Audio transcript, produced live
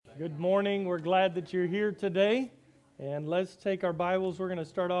Good morning. We're glad that you're here today. And let's take our Bibles. We're going to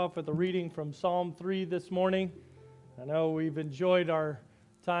start off with a reading from Psalm 3 this morning. I know we've enjoyed our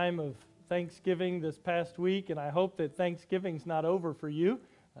time of Thanksgiving this past week, and I hope that Thanksgiving's not over for you.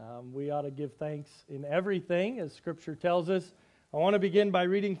 We ought to give thanks in everything, as Scripture tells us. I want to begin by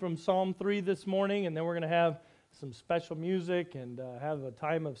reading from Psalm 3 this morning, and then we're going to have some special music and have a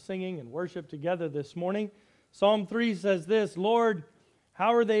time of singing and worship together this morning. Psalm 3 says this, Lord,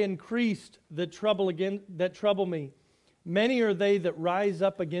 how are they increased that trouble me? Many are they that rise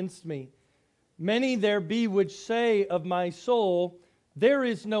up against me. Many there be which say of my soul, there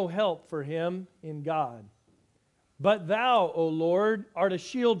is no help for him in God. But thou, O Lord, art a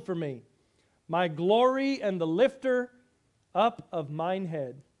shield for me, my glory and the lifter up of mine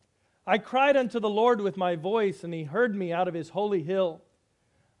head. I cried unto the Lord with my voice, and he heard me out of his holy hill.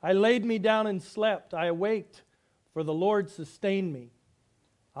 I laid me down and slept. I awaked, for the Lord sustained me.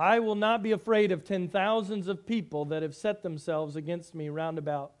 I will not be afraid of 10,000s of people that have set themselves against me round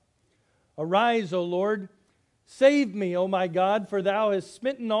about. Arise, O Lord, save me, O my God, for thou hast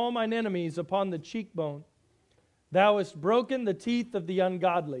smitten all mine enemies upon the cheekbone. Thou hast broken the teeth of the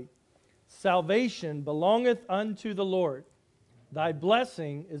ungodly. Salvation belongeth unto the Lord. Thy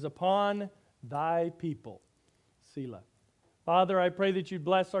blessing is upon thy people. Selah. Father, I pray that you'd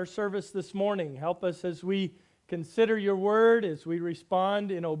bless our service this morning. Help us as we consider your word, as we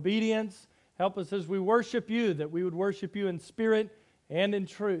respond in obedience. Help us as we worship you, that we would worship you in spirit and in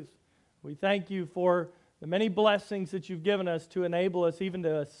truth. We thank you for the many blessings that you've given us to enable us even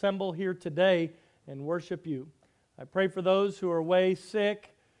to assemble here today and worship you. I pray for those who are away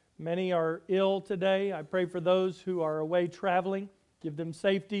sick. Many are ill today. I pray for those who are away traveling. Give them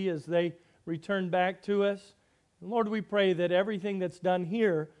safety as they return back to us. And Lord, we pray that everything that's done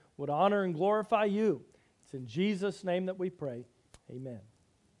here would honor and glorify you. It's in Jesus' name that we pray. Amen.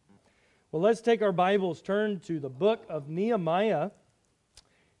 Well, let's take our Bibles, turn to the book of Nehemiah.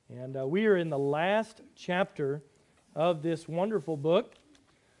 And we are in the last chapter of this wonderful book.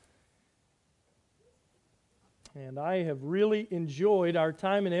 And I have really enjoyed our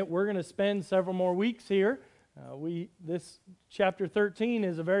time in it. We're going to spend several more weeks here. This chapter 13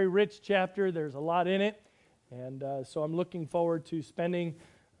 is a very rich chapter. There's a lot in it. And so I'm looking forward to spending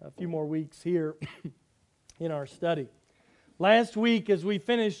a few more weeks here in our study. Last week, as we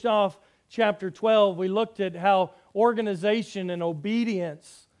finished off chapter 12, we looked at how organization and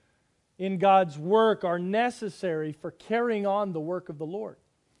obedience in God's work are necessary for carrying on the work of the Lord.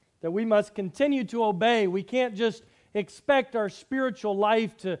 That we must continue to obey. We can't just expect our spiritual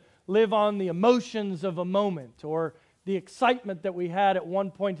life to live on the emotions of a moment or the excitement that we had at one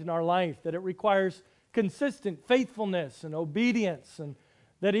point in our life. That it requires consistent faithfulness and obedience, and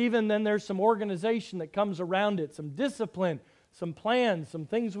that even then there's some organization that comes around it, some discipline, some plans, some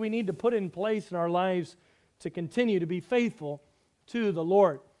things we need to put in place in our lives to continue to be faithful to the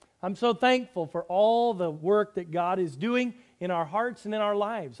Lord. I'm so thankful for all the work that God is doing in our hearts and in our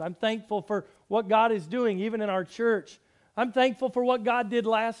lives. I'm thankful for what God is doing even in our church. I'm thankful for what God did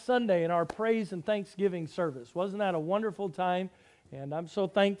last Sunday in our praise and thanksgiving service. Wasn't that a wonderful time? And I'm so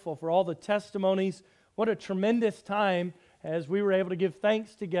thankful for all the testimonies. What a tremendous time as we were able to give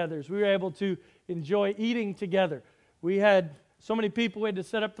thanks together, as we were able to enjoy eating together. We had so many people, we had to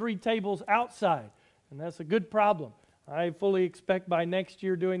set up 3 tables outside, and that's a good problem. I fully expect by next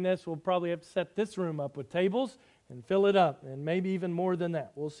year doing this, we'll probably have to set this room up with tables and fill it up, and maybe even more than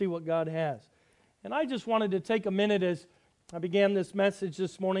that. We'll see what God has. And I just wanted to take a minute as I began this message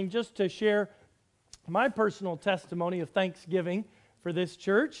this morning just to share my personal testimony of thanksgiving for this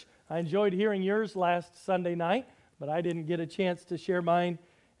church. I enjoyed hearing yours last Sunday night, but I didn't get a chance to share mine.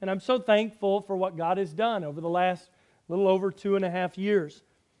 And I'm so thankful for what God has done over the last little over 2.5 years.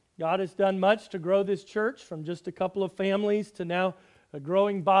 God has done much to grow this church from just a couple of families to now a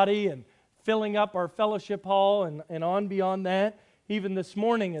growing body and filling up our fellowship hall and on beyond that. Even this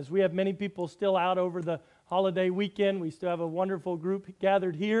morning, as we have many people still out over the holiday weekend, we still have a wonderful group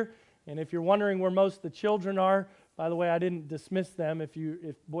gathered here. And if you're wondering where most of the children are, by the way, I didn't dismiss them. If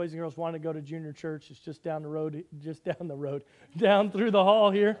boys and girls want to go to junior church, it's just down through the hall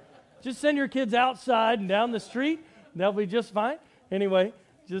here. Just send your kids outside and down the street. They'll be just fine. Anyway,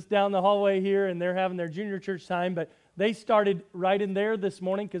 just down the hallway here, and they're having their junior church time. But they started right in there this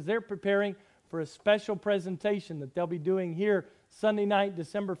morning because they're preparing for a special presentation that they'll be doing here Sunday night,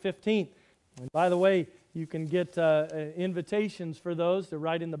 December 15th. And by the way, you can get invitations for those. They're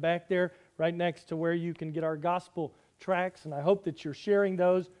right in the back there, right next to where you can get our gospel tracts. And I hope that you're sharing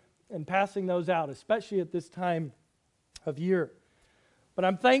those and passing those out, especially at this time of year. But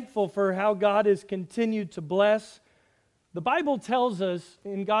I'm thankful for how God has continued to bless The Bible tells us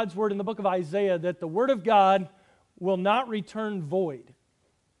in God's Word in the book of Isaiah that the Word of God will not return void.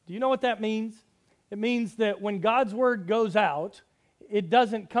 Do you know what that means? It means that when God's Word goes out, it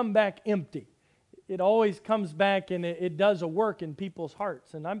doesn't come back empty. It always comes back and it does a work in people's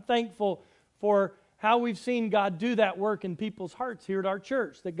hearts. And I'm thankful for how we've seen God do that work in people's hearts here at our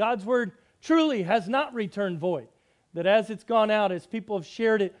church, that God's Word truly has not returned void, that as it's gone out, as people have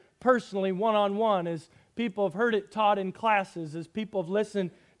shared it personally, one-on-one, as people have heard it taught in classes, as people have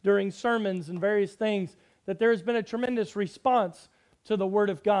listened during sermons and various things, that there has been a tremendous response to the Word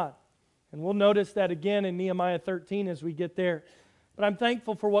of God. And we'll notice that again in Nehemiah 13 as we get there. But I'm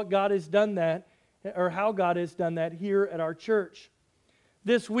thankful for what God has done that, or how God has done that here at our church.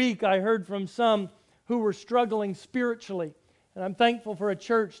 This week I heard from some who were struggling spiritually, and I'm thankful for a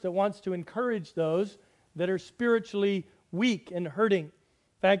church that wants to encourage those that are spiritually weak and hurting.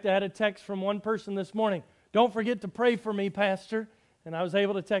 In fact, I had a text from one person this morning, "Don't forget to pray for me, Pastor." And I was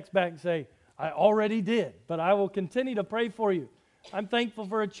able to text back and say, "I already did, but I will continue to pray for you." I'm thankful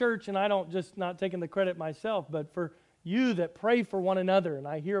for a church, and I don't just not taking the credit myself, but for you that pray for one another, and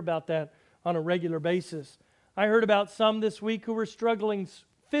I hear about that on a regular basis. I heard about some this week who were struggling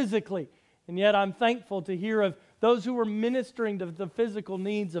physically, and yet I'm thankful to hear of those who were ministering to the physical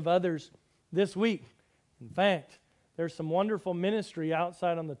needs of others this week. In fact, there's some wonderful ministry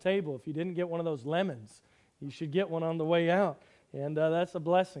outside on the table. If you didn't get one of those lemons, you should get one on the way out. And that's a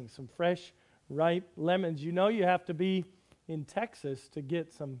blessing, some fresh, ripe lemons. You know you have to be in Texas to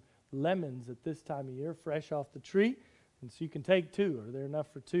get some lemons at this time of year, fresh off the tree. And so you can take two. Are there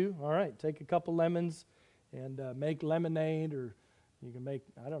enough for two? All right, take a couple lemons and make lemonade, or you can make,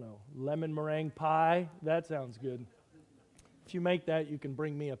 I don't know, lemon meringue pie. That sounds good. If you make that, you can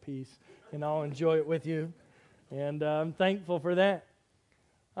bring me a piece, and I'll enjoy it with you. And I'm thankful for that.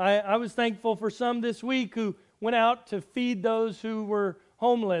 I was thankful for some this week who went out to feed those who were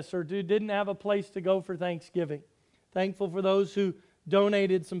homeless or who didn't have a place to go for Thanksgiving. Thankful for those who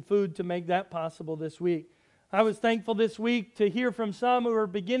donated some food to make that possible this week. I was thankful this week to hear from some who are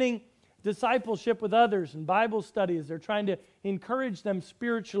beginning discipleship with others and Bible studies. They're trying to encourage them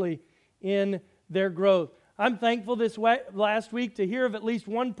spiritually in their growth. I'm thankful this last week to hear of at least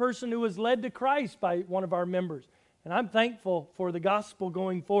one person who was led to Christ by one of our members. And I'm thankful for the gospel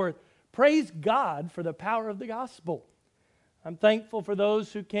going forth. Praise God for the power of the gospel. I'm thankful for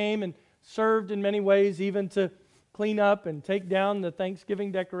those who came and served in many ways, even to clean up and take down the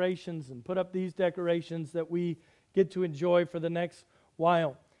Thanksgiving decorations and put up these decorations that we get to enjoy for the next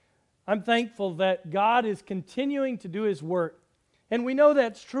while. I'm thankful that God is continuing to do His work. And we know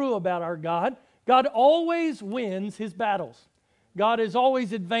that's true about our God. God always wins His battles. God is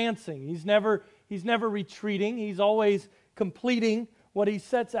always advancing. He's never retreating. He's always completing what He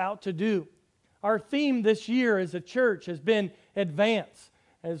sets out to do. Our theme this year as a church has been advance,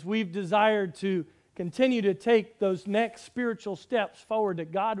 as we've desired to continue to take those next spiritual steps forward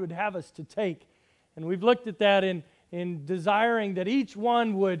that God would have us to take. And we've looked at that in desiring that each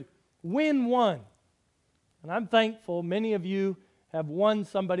one would win one. And I'm thankful many of you have won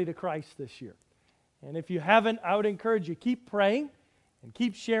somebody to Christ this year. And if you haven't, I would encourage you, keep praying and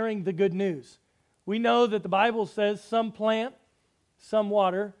keep sharing the good news. We know that the Bible says some plant, some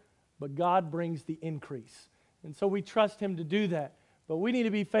water, but God brings the increase. And so we trust Him to do that. But we need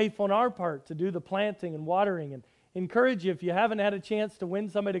to be faithful on our part to do the planting and watering, and encourage you, if you haven't had a chance to win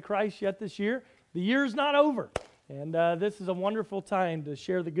somebody to Christ yet this year, the year's not over. And this is a wonderful time to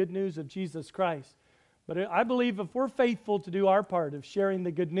share the good news of Jesus Christ. But I believe if we're faithful to do our part of sharing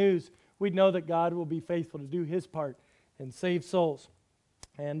the good news, we know that God will be faithful to do His part and save souls.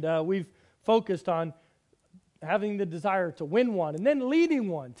 And we've focused on having the desire to win one and then leading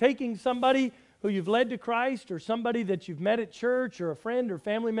one, taking somebody who you've led to Christ or somebody that you've met at church or a friend or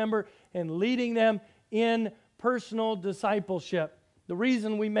family member and leading them in personal discipleship. The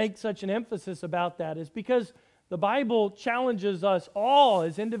reason we make such an emphasis about that is because the Bible challenges us all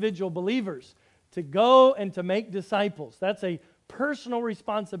as individual believers to go and to make disciples. That's a personal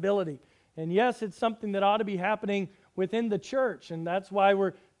responsibility. And yes, it's something that ought to be happening within the church, and that's why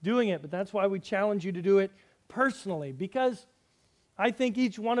we're doing it, but that's why we challenge you to do it personally, because I think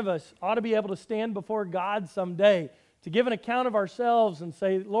each one of us ought to be able to stand before God someday to give an account of ourselves and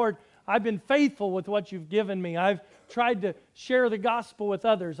say, Lord, I've been faithful with what You've given me. I've tried to share the gospel with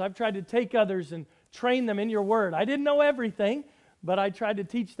others. I've tried to take others and train them in Your word. I didn't know everything, but I tried to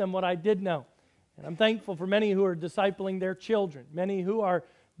teach them what I did know. And I'm thankful for many who are discipling their children, many who are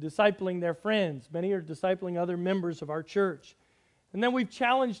discipling their friends, many are discipling other members of our church. And then we've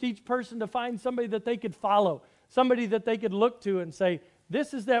challenged each person to find somebody that they could follow, somebody that they could look to and say,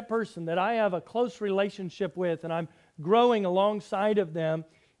 this is that person that I have a close relationship with and I'm growing alongside of them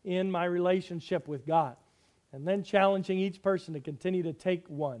in my relationship with God. And then challenging each person to continue to take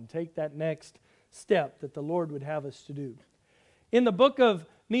that next step that the Lord would have us to do. In the book of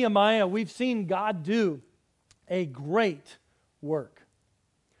Nehemiah, we've seen God do a great work.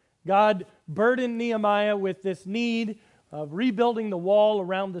 God burdened Nehemiah with this need of rebuilding the wall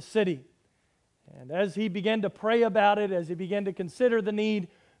around the city. And as he began to pray about it, as he began to consider the need,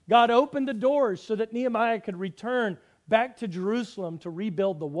 God opened the doors so that Nehemiah could return back to Jerusalem to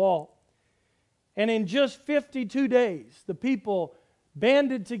rebuild the wall. And in just 52 days, the people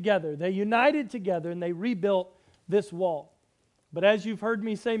banded together, they united together, and they rebuilt this wall. But as you've heard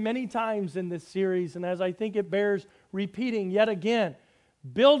me say many times in this series, and as I think it bears repeating yet again,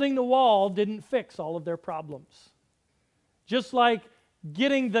 building the wall didn't fix all of their problems. Just like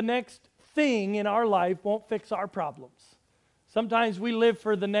getting the next thing in our life won't fix our problems. Sometimes we live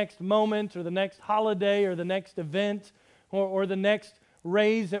for the next moment or the next holiday or the next event or the next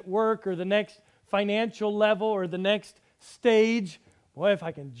raise at work or the next financial level or the next stage. Boy, if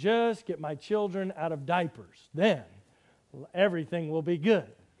I can just get my children out of diapers, then everything will be good.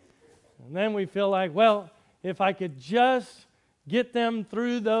 And then we feel like, well, if I could just get them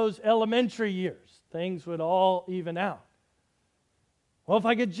through those elementary years, things would all even out. Well, if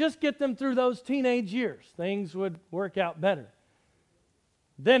I could just get them through those teenage years, things would work out better.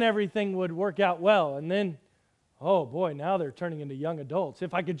 Then everything would work out well. And then, oh boy, now they're turning into young adults.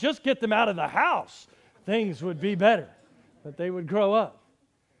 If I could just get them out of the house, things would be better, that they would grow up.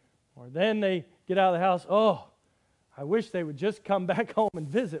 Or then they get out of the house, oh, I wish they would just come back home and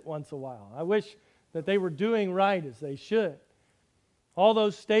visit once in a while. I wish that they were doing right as they should. All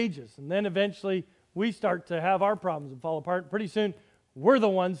those stages. And then eventually we start to have our problems and fall apart. Pretty soon we're the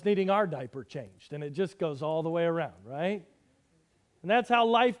ones needing our diaper changed. And it just goes all the way around, right? And that's how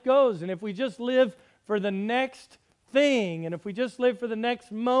life goes. And if we just live for the next thing, and if we just live for the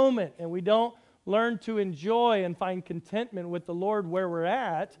next moment, and we don't learn to enjoy and find contentment with the Lord where we're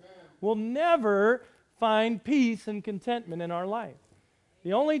at, we'll never find peace and contentment in our life.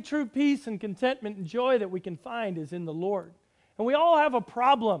 The only true peace and contentment and joy that we can find is in the Lord. And we all have a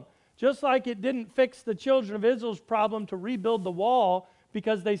problem. Just like it didn't fix the children of Israel's problem to rebuild the wall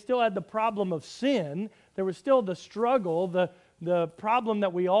because they still had the problem of sin, there was still the struggle, the problem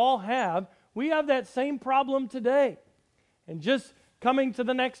that we all have. We have that same problem today. And just coming to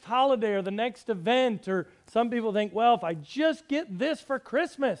the next holiday or the next event, or some people think, well, if I just get this for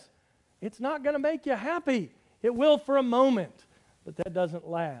Christmas, it's not going to make you happy. It will for a moment, but that doesn't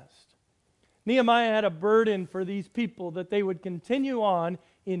last. Nehemiah had a burden for these people that they would continue on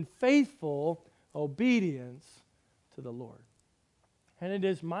in faithful obedience to the Lord. And it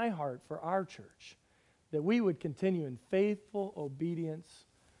is my heart for our church that we would continue in faithful obedience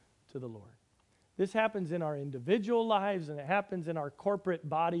to the Lord. This happens in our individual lives and it happens in our corporate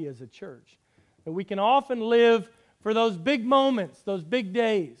body as a church. That we can often live for those big moments, those big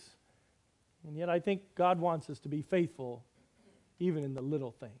days. And yet I think God wants us to be faithful even in the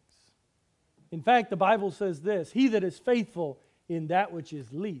little things. In fact, the Bible says this, he that is faithful in that which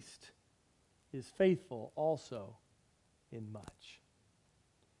is least is faithful also in much.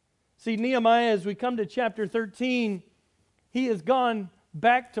 See, Nehemiah, as we come to chapter 13, he has gone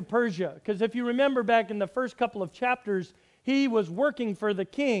back to Persia. Because if you remember back in the first couple of chapters, he was working for the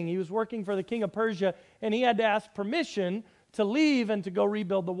king. He was working for the king of Persia, and he had to ask permission to leave and to go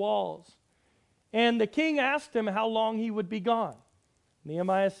rebuild the walls. And the king asked him how long he would be gone.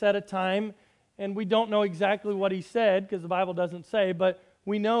 Nehemiah set a time, and we don't know exactly what he said because the Bible doesn't say, but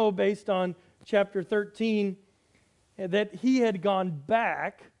we know based on chapter 13 that he had gone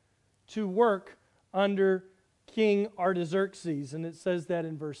back to work under King Artaxerxes. And it says that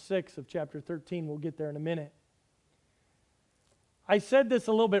in verse 6 of chapter 13. We'll get there in a minute. I said this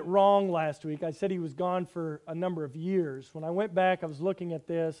a little bit wrong last week. I said he was gone for a number of years. When I went back, I was looking at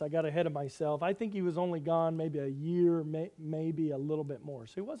this. I got ahead of myself. I think he was only gone maybe a year, maybe a little bit more.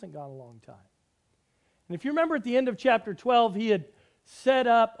 So he wasn't gone a long time. And if you remember at the end of chapter 12, he had set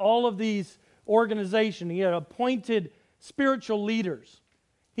up all of these organizations. He had appointed spiritual leaders.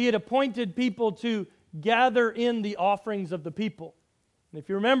 He had appointed people to gather in the offerings of the people. And if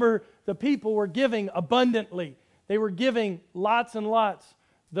you remember, the people were giving abundantly. They were giving lots and lots.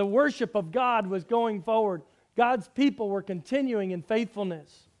 The worship of God was going forward. God's people were continuing in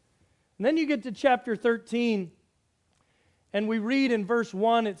faithfulness. And then you get to chapter 13, and we read in verse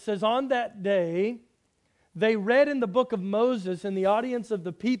 1, it says, on that day, they read in the book of Moses in the audience of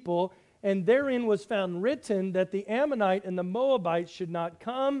the people, and therein was found written that the Ammonite and the Moabite should not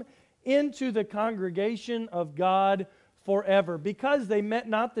come into the congregation of God forever, because they met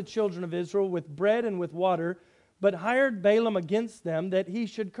not the children of Israel with bread and with water, but hired Balaam against them, that he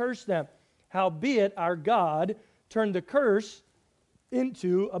should curse them. Howbeit our God turned the curse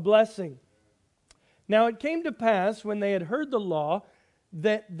into a blessing. Now it came to pass, when they had heard the law,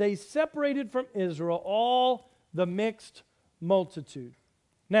 that they separated from Israel all the mixed multitude.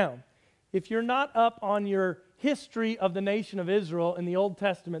 Now, if you're not up on your history of the nation of Israel in the Old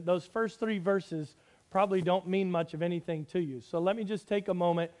Testament, those first 3 verses probably don't mean much of anything to you. So let me just take a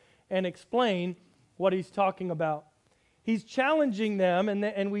moment and explain what he's talking about. He's challenging them,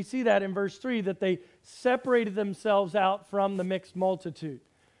 and we see that in verse 3, that they separated themselves out from the mixed multitude.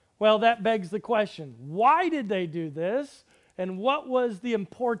 Well, that begs the question, why did they do this, and what was the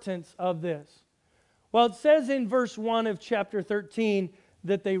importance of this? Well, it says in verse 1 of chapter 13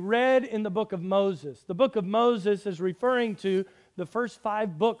 that they read in the book of Moses. The book of Moses is referring to the first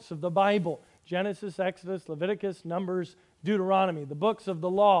 5 books of the Bible: Genesis, Exodus, Leviticus, Numbers, Deuteronomy, the books of the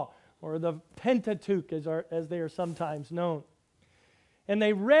law, or the Pentateuch as they are sometimes known. And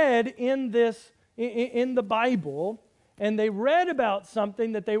they read in the Bible, and they read about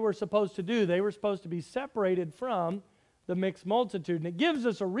something that they were supposed to do. They were supposed to be separated from the mixed multitude. And it gives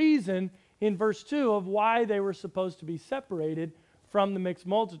us a reason in verse 2 of why they were supposed to be separated from the mixed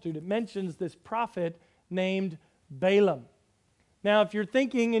multitude. It mentions this prophet named Balaam. Now, if you're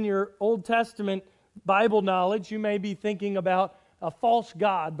thinking in your Old Testament Bible knowledge, you may be thinking about a false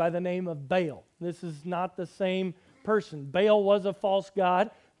god by the name of Baal. This is not the same person. Baal was a false god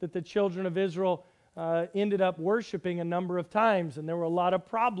that the children of Israel ended up worshiping a number of times, and there were a lot of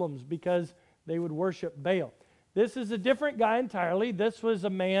problems because they would worship Baal. This is a different guy entirely. This was a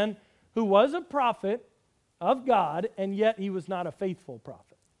man who was a prophet of God, and yet he was not a faithful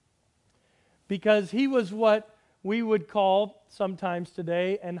prophet, because he was what we would call sometimes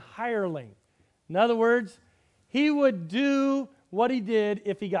today an hireling. In other words, he would do what he did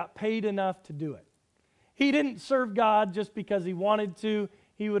if he got paid enough to do it. He didn't serve God just because he wanted to.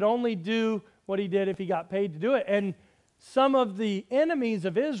 He would only do what he did if he got paid to do it. And some of the enemies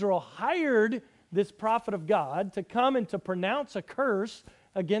of Israel hired this prophet of God to come and to pronounce a curse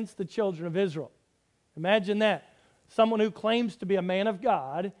against the children of Israel. Imagine that. Someone who claims to be a man of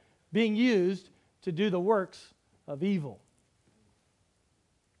God being used to do the works of evil.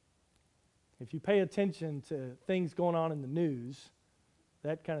 If you pay attention to things going on in the news,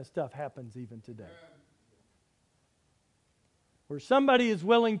 that kind of stuff happens even today. Where somebody is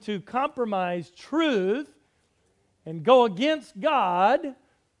willing to compromise truth and go against God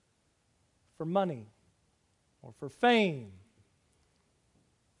for money or for fame,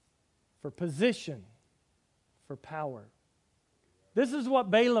 for position, for power. This is what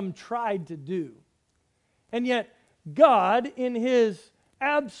Balaam tried to do. And yet, God, in His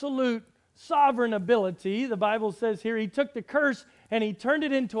absolute sovereign ability, the Bible says here, He took the curse and He turned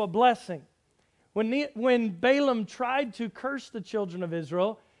it into a blessing. When Balaam tried to curse the children of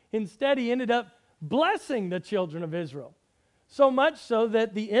Israel, instead he ended up blessing the children of Israel. So much so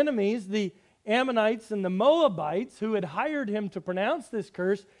that the enemies, the Ammonites and the Moabites, who had hired him to pronounce this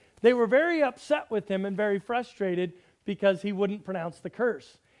curse, they were very upset with him and very frustrated because he wouldn't pronounce the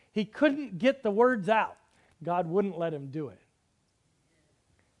curse. He couldn't get the words out. God wouldn't let him do it.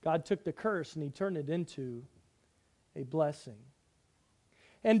 God took the curse and He turned it into a blessing.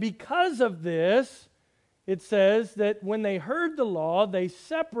 And because of this, it says that when they heard the law, they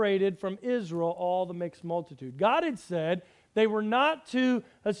separated from Israel all the mixed multitude. God had said they were not to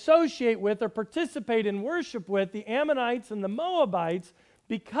associate with or participate in worship with the Ammonites and the Moabites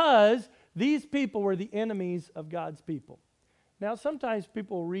because these people were the enemies of God's people. Now, sometimes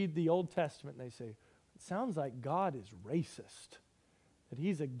people read the Old Testament and they say, it sounds like God is racist, that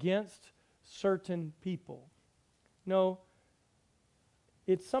He's against certain people. No,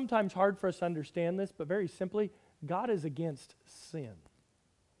 it's sometimes hard for us to understand this, but very simply, God is against sin.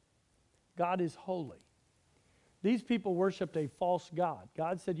 God is holy. These people worshiped a false god.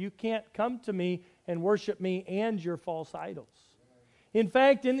 God said, you can't come to me and worship me and your false idols. In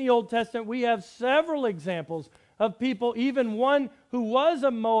fact, in the Old Testament, we have several examples of people, even one who was a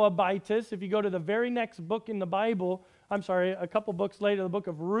Moabitess. If you go to the very next book in the Bible, a couple books later, the book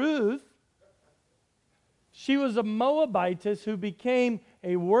of Ruth, she was a Moabitess who became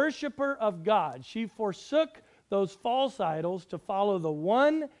a worshiper of God. She forsook those false idols to follow the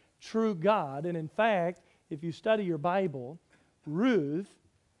one true God. And in fact, if you study your Bible, Ruth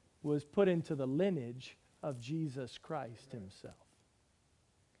was put into the lineage of Jesus Christ Himself.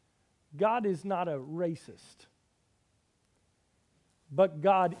 God is not a racist, but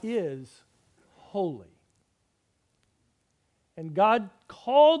God is holy. And God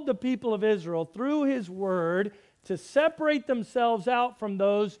called the people of Israel through His Word to separate themselves out from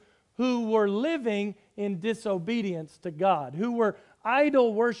those who were living in disobedience to God, who were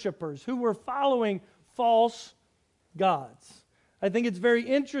idol worshipers, who were following false gods. I think it's very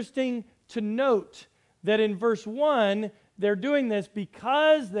interesting to note that in verse 1, they're doing this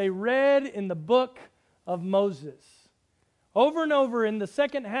because they read in the book of Moses. Over and over in the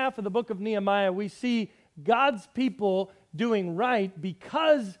second half of the book of Nehemiah, we see God's people doing right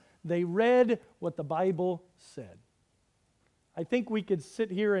because they read what the Bible said. I think we could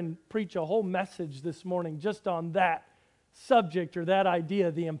sit here and preach a whole message this morning just on that subject or that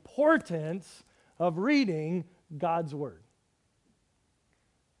idea, the importance of reading God's Word.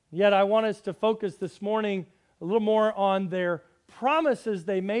 Yet I want us to focus this morning a little more on their promises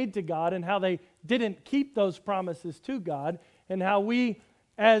they made to God and how they didn't keep those promises to God, and how we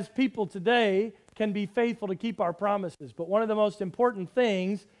as people today can be faithful to keep our promises. But one of the most important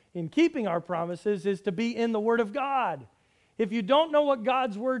things in keeping our promises is to be in the Word of God. If you don't know what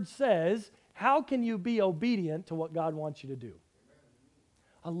God's Word says, how can you be obedient to what God wants you to do?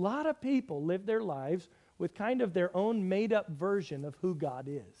 A lot of people live their lives with kind of their own made-up version of who God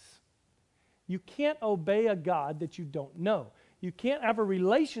is. You can't obey a God that you don't know. You can't have a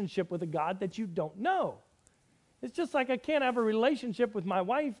relationship with a God that you don't know. It's just like I can't have a relationship with my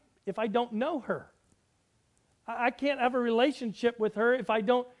wife if I don't know her. I can't have a relationship with her if I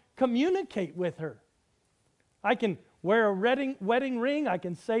don't communicate with her. I can wear a wedding ring, I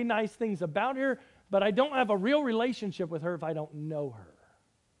can say nice things about her, but I don't have a real relationship with her if I don't know her.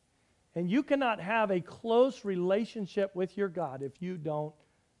 And you cannot have a close relationship with your God if you don't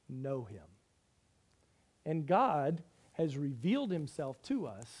know Him. And God has revealed Himself to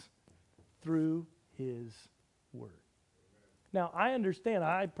us through His Word. Now, I understand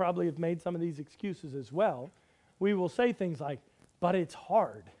I probably have made some of these excuses as well. We will say things like, but it's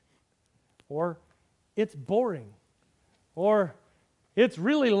hard, or it's boring, or it's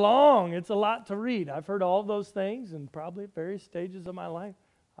really long, it's a lot to read. I've heard all of those things, and probably at various stages of my life,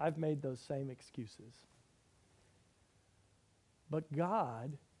 I've made those same excuses. But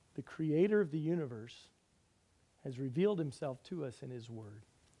God, the creator of the universe, has revealed Himself to us in His Word.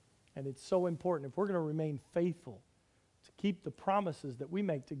 And it's so important. If we're going to remain faithful to keep the promises that we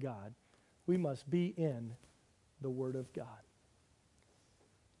make to God, we must be in the Word of God.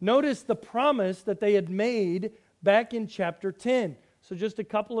 Notice the promise that they had made back in chapter 10. So just a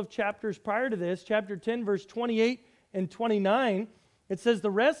couple of chapters prior to this, chapter 10, verse 28 and 29, it says,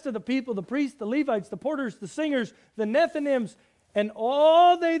 the rest of the people, the priests, the Levites, the porters, the singers, the Nethinims, and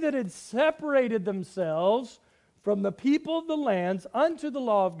all they that had separated themselves from the people of the lands unto the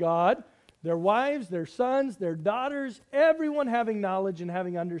law of God, their wives, their sons, their daughters, everyone having knowledge and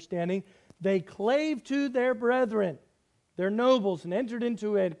having understanding, they clave to their brethren, their nobles, and entered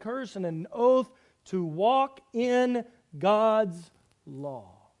into a curse and an oath to walk in God's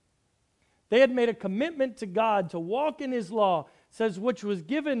law. They had made a commitment to God to walk in His law, says, which was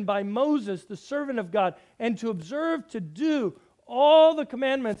given by Moses, the servant of God, and to observe to do all the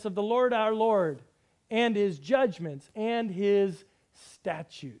commandments of the Lord our Lord, and His judgments, and His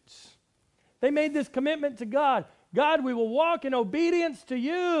statutes. They made this commitment to God. God, we will walk in obedience to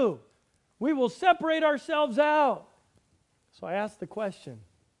You. We will separate ourselves out. So I asked the question,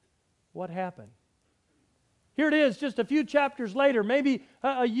 what happened? Here it is, just a few chapters later, maybe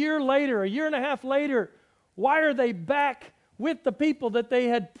a year later, a year and a half later. Why are they back with the people that they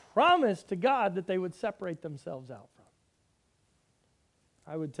had promised to God that they would separate themselves out from?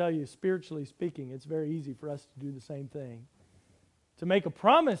 I would tell you, spiritually speaking, it's very easy for us to do the same thing. To make a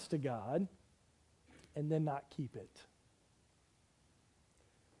promise to God and then not keep it.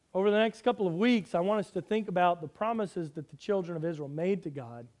 Over the next couple of weeks, I want us to think about the promises that the children of Israel made to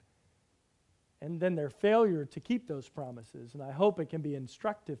God and then their failure to keep those promises. And I hope it can be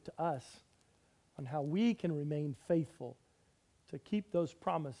instructive to us on how we can remain faithful to keep those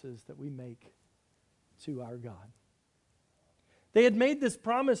promises that we make to our God. They had made this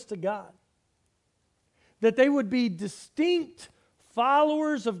promise to God that they would be distinct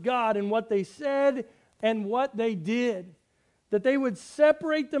followers of God in what they said and what they did, that they would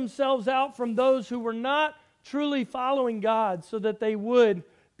separate themselves out from those who were not truly following God so that they would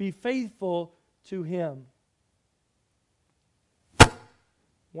be faithful to Him.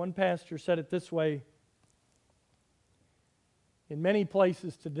 One pastor said it this way: in many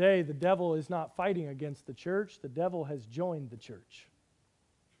places today, the devil is not fighting against the church. The devil has joined the church.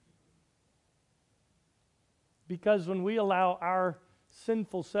 Because when we allow our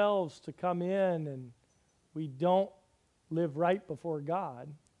sinful selves to come in and we don't live right before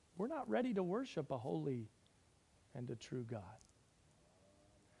God, we're not ready to worship a holy and a true God.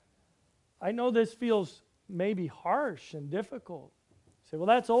 I know this feels maybe harsh and difficult. You say, well,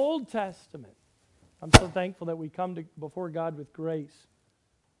 that's Old Testament. I'm so thankful that we come before God with grace.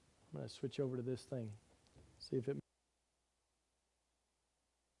 I'm going to switch over to this thing. See if it...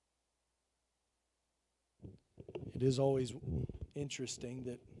 It is always interesting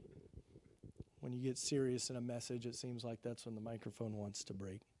that when you get serious in a message, it seems like that's when the microphone wants to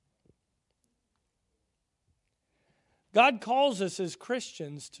break. God calls us as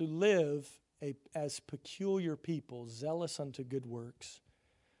Christians to live as peculiar people, zealous unto good works.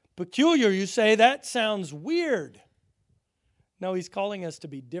 Peculiar, you say, that sounds weird. No, He's calling us to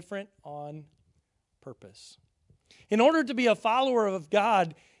be different on purpose. In order to be a follower of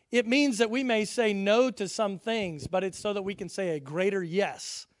God, it means that we may say no to some things, but it's so that we can say a greater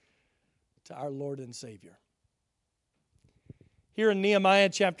yes to our Lord and Savior. Here in Nehemiah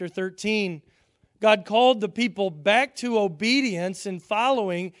chapter 13, God called the people back to obedience in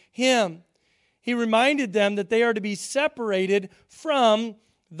following Him. He reminded them that they are to be separated from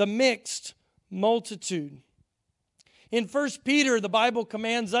the mixed multitude. In 1 Peter, the Bible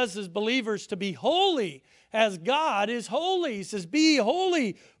commands us as believers to be holy as God is holy. He says, "Be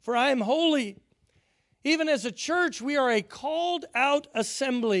holy, for I am holy." Even as a church, we are a called out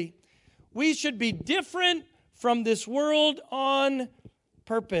assembly. We should be different from this world on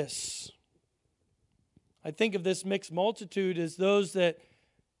purpose. I think of this mixed multitude as those that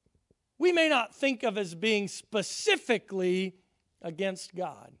we may not think of as being specifically against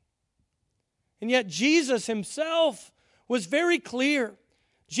God. And yet Jesus Himself was very clear.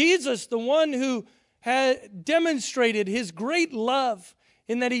 Jesus, the one who had demonstrated His great love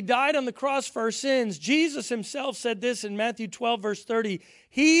in that He died on the cross for our sins. Jesus Himself said this in Matthew 12, verse 30,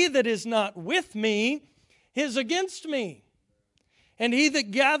 "He that is not with me is against me, and he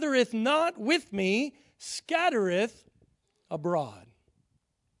that gathereth not with me scattereth abroad."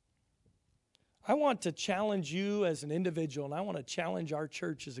 I want to challenge you as an individual, and I want to challenge our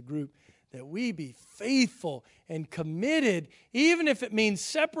church as a group, that we be faithful and committed, even if it means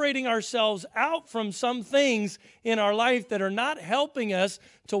separating ourselves out from some things in our life that are not helping us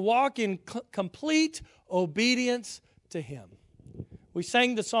to walk in complete obedience to Him. We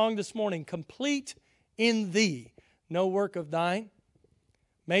sang the song this morning, "Complete in Thee, no work of thine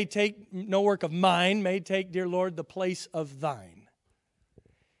may take, no work of mine may take, dear Lord, the place of Thine."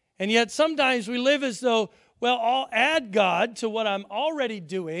 And yet sometimes we live as though, well, I'll add God to what I'm already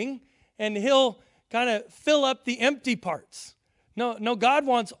doing, and He'll kind of fill up the empty parts. No, God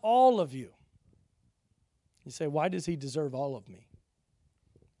wants all of you. You say, why does He deserve all of me?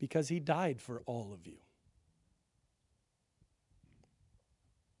 Because He died for all of you.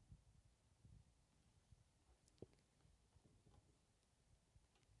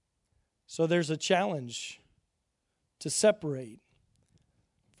 So there's a challenge to separate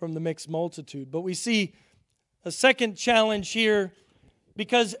from the mixed multitude. But we see a second challenge here,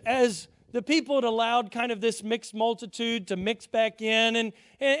 because as the people had allowed kind of this mixed multitude to mix back in,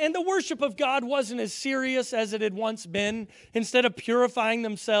 and the worship of God wasn't as serious as it had once been. Instead of purifying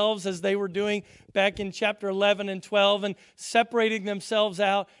themselves as they were doing back in chapter 11 and 12 and separating themselves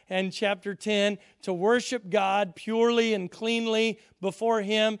out in chapter 10 to worship God purely and cleanly before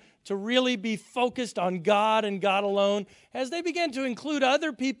Him, to really be focused on God and God alone, as they began to include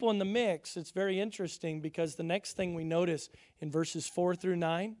other people in the mix, it's very interesting, because the next thing we notice in verses 4 through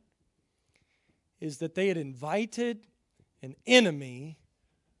 9 is that they had invited an enemy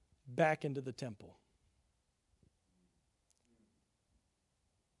back into the temple.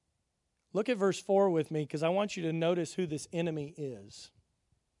 Look at verse 4 with me, because I want you to notice who this enemy is.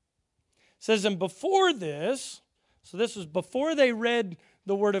 It says, "And before this," so this was before they read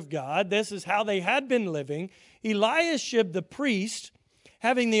the Word of God, this is how they had been living, "Eliashib the priest,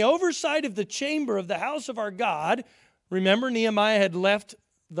 having the oversight of the chamber of the house of our God," remember, Nehemiah had left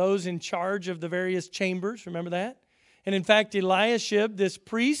those in charge of the various chambers, remember that? And in fact, Eliashib, this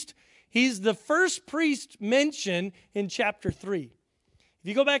priest, he's the first priest mentioned in chapter 3. If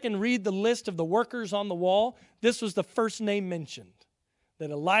you go back and read the list of the workers on the wall, this was the first name mentioned.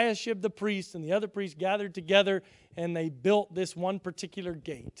 That Eliashib the priest and the other priests gathered together and they built this one particular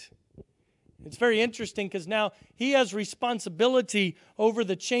gate. It's very interesting because now he has responsibility over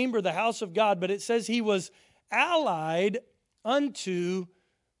the chamber, the house of God, but it says he was allied unto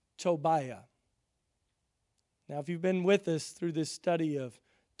Tobiah. Now, if you've been with us through this study of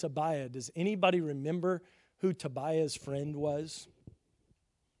Tobiah, does anybody remember who Tobiah's friend was?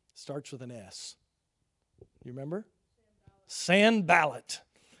 Starts with an S. You remember? Sanballat.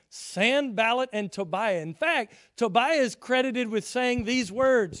 Sanballat and Tobiah. In fact, Tobiah is credited with saying these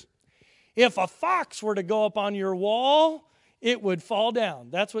words: "If a fox were to go up on your wall, it would fall down."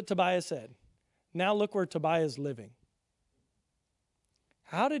 That's what Tobiah said. Now look where Tobiah is living.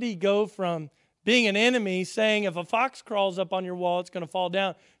 How did he go from being an enemy, saying if a fox crawls up on your wall, it's going to fall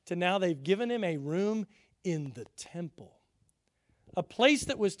down, to now they've given him a room in the temple, a place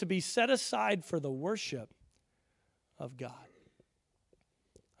that was to be set aside for the worship of God.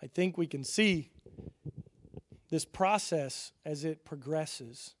 I think we can see this process as it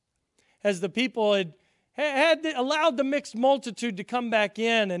progresses. As the people had allowed the mixed multitude to come back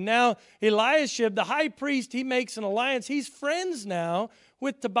in, and now Eliashib, the high priest, he makes an alliance. He's friends now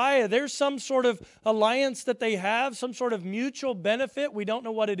with Tobiah. There's some sort of alliance that they have, some sort of mutual benefit. We don't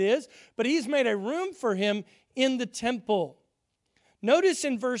know what it is, but he's made a room for him in the temple. Notice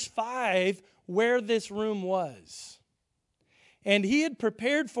in verse 5 where this room was. And he had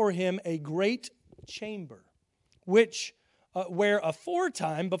prepared for him a great chamber, which where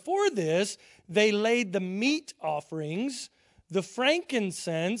aforetime, before this, they laid the meat offerings, the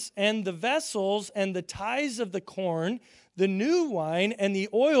frankincense, and the vessels, and the tithes of the corn, the new wine, and the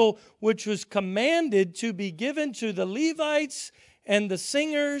oil, which was commanded to be given to the Levites, and the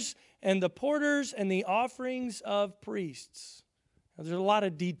singers, and the porters, and the offerings of priests. Now, there's a lot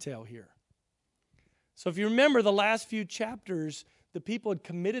of detail here. So if you remember the last few chapters, the people had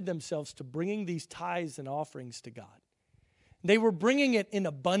committed themselves to bringing these tithes and offerings to God. They were bringing it in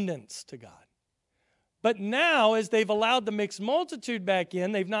abundance to God. But now, as they've allowed the mixed multitude back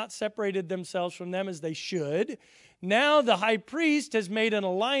in, they've not separated themselves from them as they should. Now the high priest has made an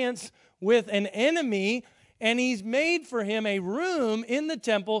alliance with an enemy, and he's made for him a room in the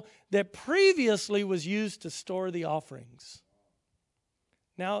temple that previously was used to store the offerings.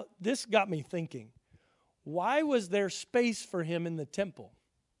 Now, this got me thinking. Why was there space for him in the temple?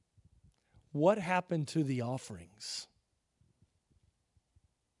 What happened to the offerings?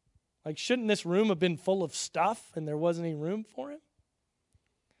 Like, shouldn't this room have been full of stuff and there wasn't any room for him?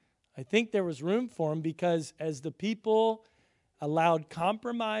 I think there was room for him because as the people allowed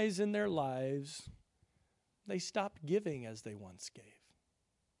compromise in their lives, they stopped giving as they once gave.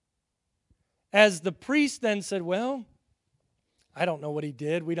 As the priest then said, well, I don't know what he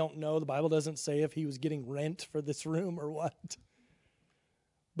did. We don't know. The Bible doesn't say if he was getting rent for this room or what.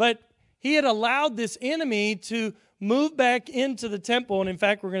 But he had allowed this enemy to move back into the temple. And in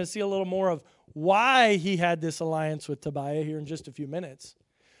fact, we're going to see a little more of why he had this alliance with Tobiah here in just a few minutes.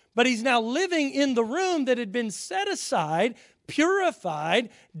 But he's now living in the room that had been set aside, purified,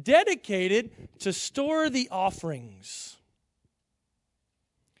 dedicated to store the offerings.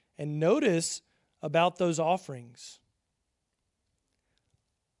 And notice about those offerings.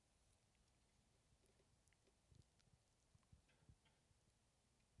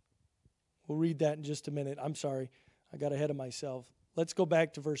 We'll read that in just a minute. I'm sorry, I got ahead of myself. Let's go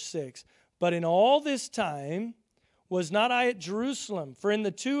back to verse 6. But in all this time was not I at Jerusalem, for in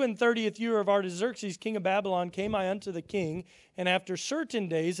the 32nd year of Artaxerxes, king of Babylon, came I unto the king, and after certain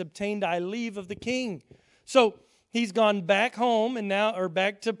days obtained I leave of the king. So he's gone back home, and now, or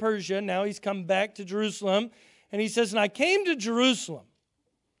back to Persia. Now he's come back to Jerusalem, and he says, and I came to Jerusalem,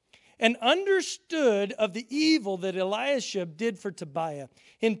 and understood of the evil that Eliashib did for Tobiah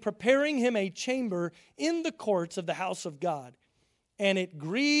in preparing him a chamber in the courts of the house of God. And it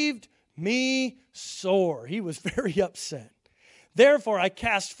grieved me sore. He was very upset. Therefore I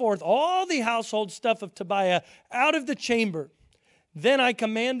cast forth all the household stuff of Tobiah out of the chamber. Then I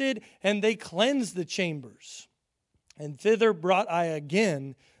commanded, and they cleansed the chambers. And thither brought I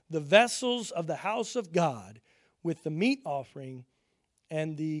again the vessels of the house of God with the meat offering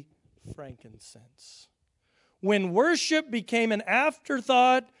and the frankincense. When worship became an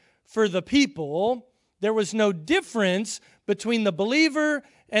afterthought for the people, there was no difference between the believer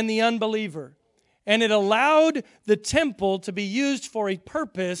and the unbeliever. And it allowed the temple to be used for a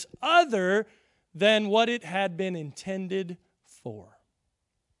purpose other than what it had been intended for.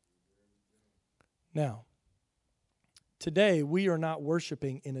 Now, today we are not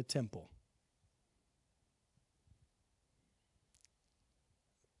worshiping in a temple.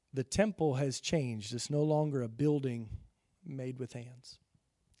 The temple has changed. It's no longer a building made with hands.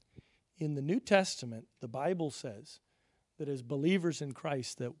 In the New Testament, the Bible says that as believers in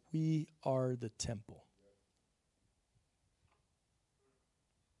Christ, that we are the temple.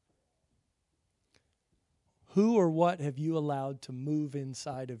 Who or what have you allowed to move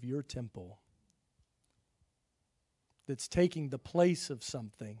inside of your temple that's taking the place of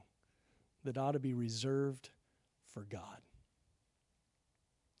something that ought to be reserved for God?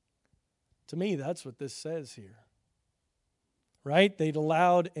 To me, that's what this says here. Right? They'd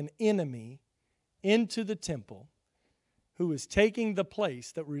allowed an enemy into the temple who was taking the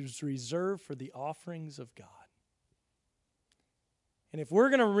place that was reserved for the offerings of God. And if we're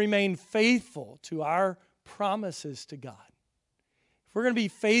going to remain faithful to our promises to God, If we're going to be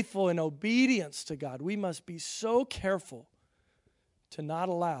faithful in obedience to God, we must be so careful to not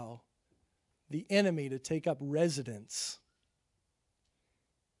allow the enemy to take up residence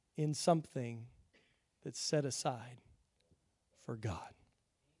in something that's set aside for God.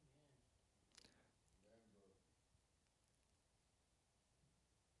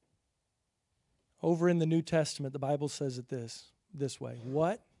 Over in the New Testament, the Bible says it this way.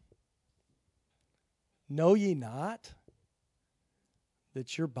 What? Know ye not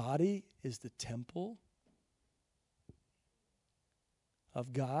that your body is the temple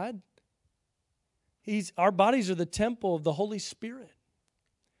of God? Our bodies are the temple of the Holy Spirit.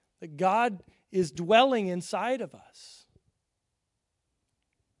 That God is dwelling inside of us.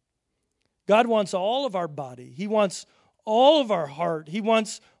 God wants all of our body. He wants all of our heart. He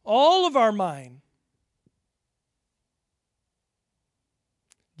wants all of our mind.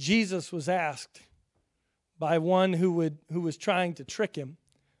 Jesus was asked by one who was trying to trick him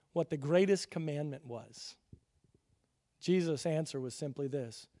what the greatest commandment was. Jesus' answer was simply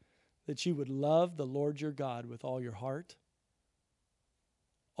this, that you would love the Lord your God with all your heart,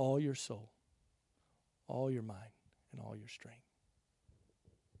 all your soul, all your mind, and all your strength.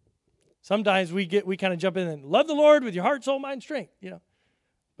 Sometimes we kind of jump in and love the Lord with your heart, soul, mind, strength,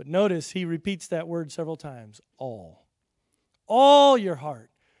 But notice he repeats that word several times, all. All your heart,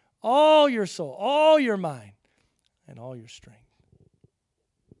 all your soul, all your mind, and all your strength.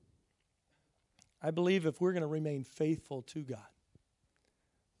 I believe if we're going to remain faithful to God,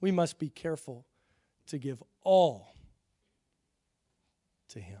 we must be careful to give all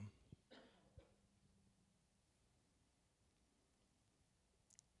to Him.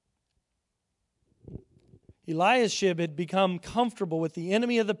 Eliashib had become comfortable with the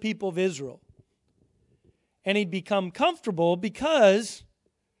enemy of the people of Israel. And he'd become comfortable because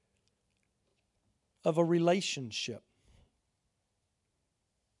of a relationship.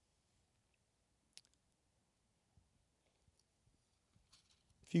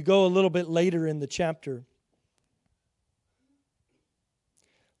 If you go a little bit later in the chapter,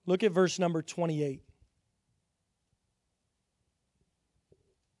 look at verse number 28.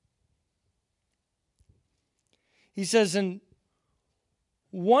 He says, and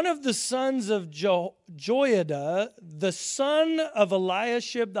one of the sons of Joiada, the son of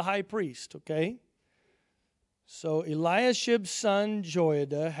Eliashib the high priest, okay? So Eliashib's son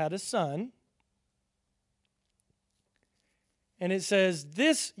Joiada had a son. And it says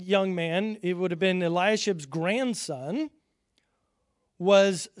this young man, it would have been Eliashib's grandson,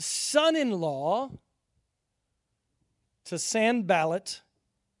 was son-in-law to Sanballat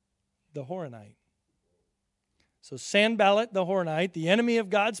the Horonite. So Sanballat the Horonite, the enemy of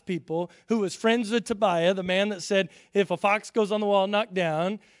God's people, who was friends with Tobiah, the man that said, if a fox goes on the wall, knock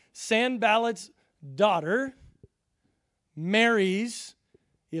down, Sanballat's daughter marries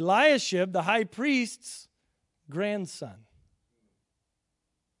Eliashib, the high priest's grandson.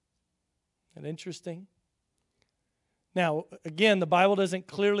 Isn't that interesting? Now, again, the Bible doesn't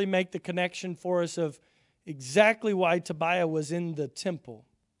clearly make the connection for us of exactly why Tobiah was in the temple.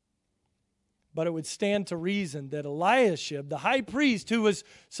 But it would stand to reason that Eliashib, the high priest, who was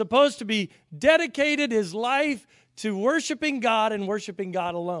supposed to be dedicated his life to worshiping God and worshiping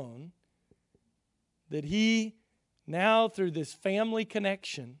God alone, that he now, through this family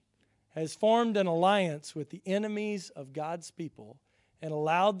connection, has formed an alliance with the enemies of God's people and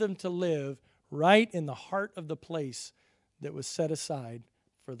allowed them to live right in the heart of the place that was set aside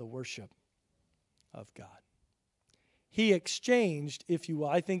for the worship of God. He exchanged, if you will,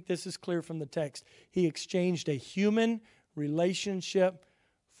 I think this is clear from the text, he exchanged a human relationship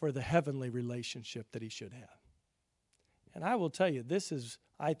for the heavenly relationship that he should have. And I will tell you, this is,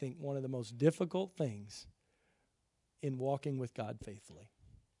 I think, one of the most difficult things in walking with God faithfully.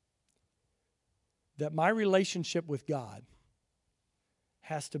 That my relationship with God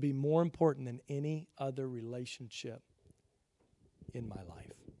has to be more important than any other relationship in my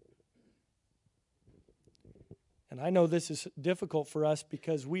life. And I know this is difficult for us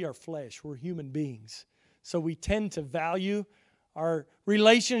because we are flesh, we're human beings. So we tend to value our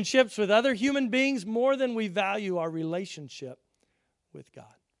relationships with other human beings more than we value our relationship with God.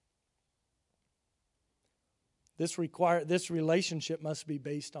 This relationship must be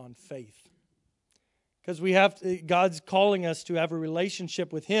based on faith. Because God's calling us to have a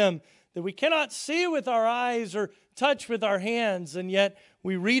relationship with Him that we cannot see with our eyes or touch with our hands, and yet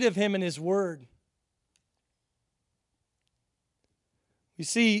we read of Him in His Word. You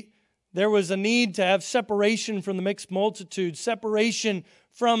see, there was a need to have separation from the mixed multitude, separation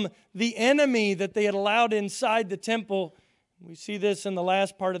from the enemy that they had allowed inside the temple. We see this in the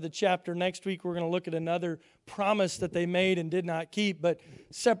last part of the chapter. Next week we're going to look at another promise that they made and did not keep, but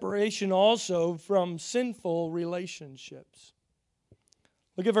separation also from sinful relationships.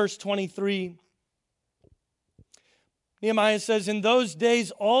 Look at verse 23. Nehemiah says, "In those days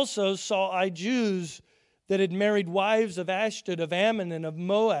also saw I Jews that had married wives of Ashdod, of Ammon, and of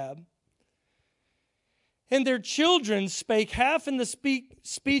Moab. And their children spake half in the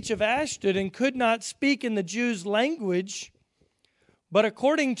speech of Ashdod, and could not speak in the Jews' language, but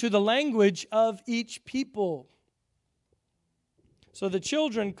according to the language of each people." So the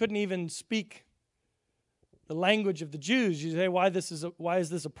children couldn't even speak the language of the Jews. You say, why is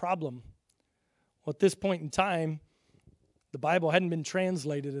this a problem? Well, at this point in time, the Bible hadn't been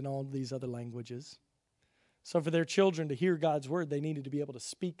translated in all of these other languages. So for their children to hear God's word, they needed to be able to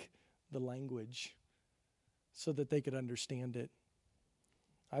speak the language so that they could understand it.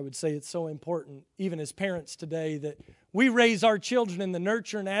 I would say it's so important, even as parents today, that we raise our children in the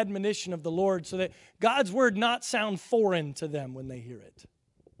nurture and admonition of the Lord so that God's word not sound foreign to them when they hear it.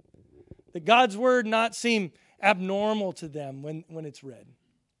 That God's word not seem abnormal to them when it's read.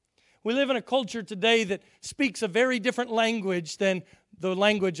 We live in a culture today that speaks a very different language than the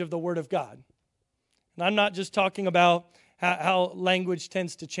language of the Word of God. And I'm not just talking about how language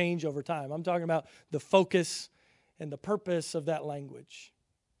tends to change over time. I'm talking about the focus and the purpose of that language.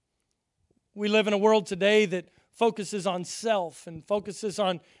 We live in a world today that focuses on self and focuses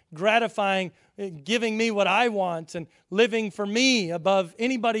on gratifying, giving me what I want and living for me above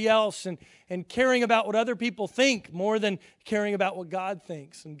anybody else and caring about what other people think more than caring about what God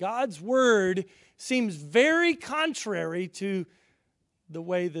thinks. And God's word seems very contrary to the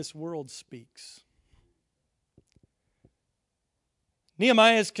way this world speaks.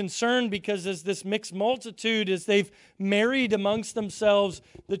 Nehemiah is concerned because as this mixed multitude, as they've married amongst themselves,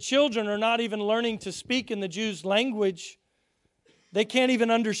 the children are not even learning to speak in the Jews' language. They can't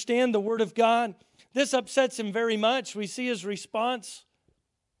even understand the Word of God. This upsets him very much. We see his response.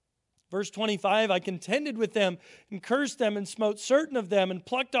 Verse 25, "I contended with them and cursed them and smote certain of them and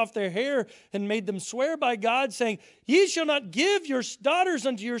plucked off their hair and made them swear by God, saying, Ye shall not give your daughters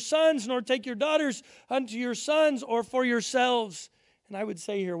unto your sons, nor take your daughters unto your sons or for yourselves." And I would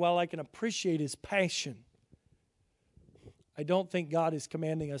say here, while I can appreciate his passion, I don't think God is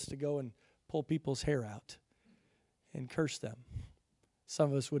commanding us to go and pull people's hair out and curse them.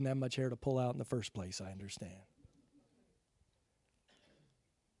 Some of us wouldn't have much hair to pull out in the first place, I understand.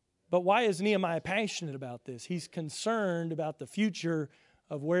 But why is Nehemiah passionate about this? He's concerned about the future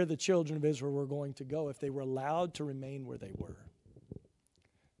of where the children of Israel were going to go if they were allowed to remain where they were.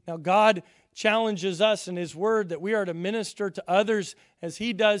 Now, God challenges us in His Word that we are to minister to others as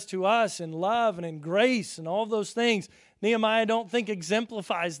He does to us in love and in grace and all those things. Nehemiah, I don't think,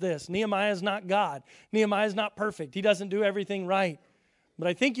 exemplifies this. Nehemiah is not God. Nehemiah is not perfect. He doesn't do everything right. But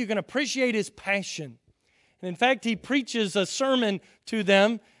I think you can appreciate his passion. And in fact, he preaches a sermon to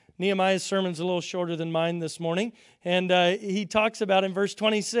them. Nehemiah's sermon's a little shorter than mine this morning. And he talks about in verse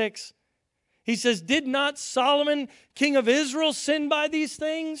 26, he says, "Did not Solomon, king of Israel, sin by these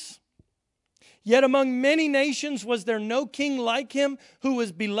things? Yet among many nations was there no king like him, who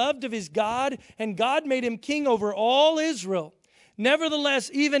was beloved of his God, and God made him king over all Israel. Nevertheless,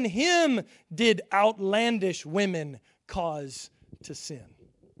 even him did outlandish women cause to sin."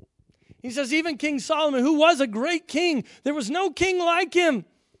 He says, even King Solomon, who was a great king, there was no king like him,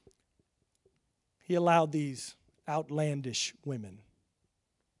 he allowed these outlandish women.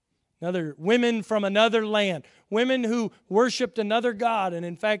 Another women from another land, women who worshiped another god. And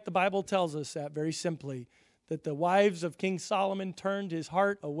in fact, the Bible tells us that very simply, that the wives of King Solomon turned his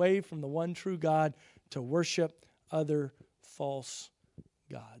heart away from the one true God to worship other false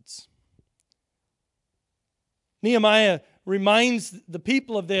gods. Nehemiah reminds the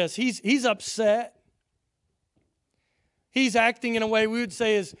people of this. He's upset. He's acting in a way we would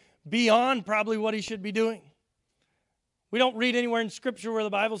say is beyond probably what he should be doing. We don't read anywhere in Scripture where the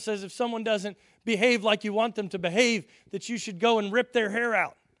Bible says if someone doesn't behave like you want them to behave, that you should go and rip their hair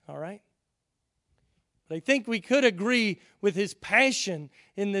out, all right? But I think we could agree with his passion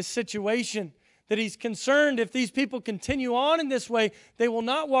in this situation, that he's concerned if these people continue on in this way, they will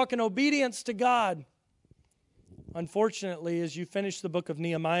not walk in obedience to God. Unfortunately, as you finish the book of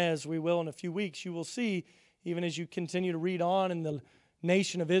Nehemiah, as we will in a few weeks, you will see, even as you continue to read on in the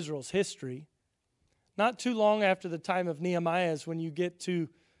nation of Israel's history, not too long after the time of Nehemiah is when you get to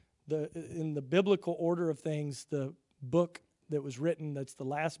in the biblical order of things, the book that was written, that's the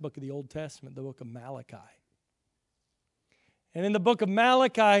last book of the Old Testament, the book of Malachi. And in the book of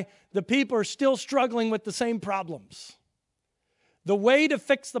Malachi, the people are still struggling with the same problems. The way to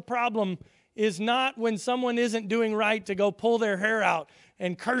fix the problem is not when someone isn't doing right to go pull their hair out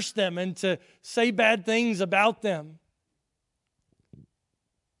and curse them and to say bad things about them.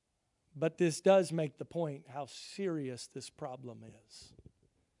 But this does make the point how serious this problem is.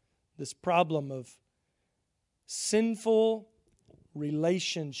 This problem of sinful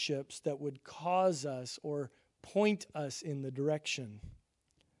relationships that would cause us or point us in the direction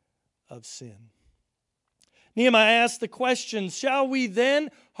of sin. Nehemiah asked the question, shall we then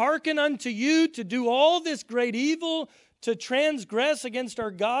hearken unto you to do all this great evil, to transgress against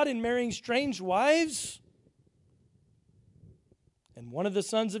our God in marrying strange wives? And one of the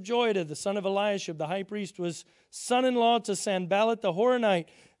sons of Joiada, the son of Eliashib, the high priest, was son-in-law to Sanballat the Horonite.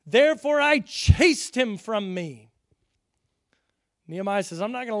 Therefore I chased him from me. Nehemiah says,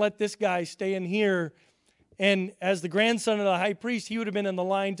 I'm not going to let this guy stay in here. And as the grandson of the high priest, he would have been in the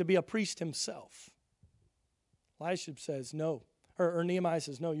line to be a priest himself. Eliashib says, no. Or Nehemiah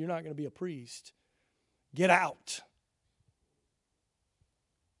says, no, you're not going to be a priest. Get out.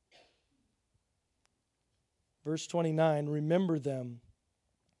 Verse 29, remember them,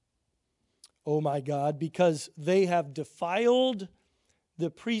 O my God, because they have defiled the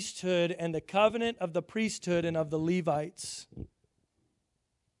priesthood and the covenant of the priesthood and of the Levites.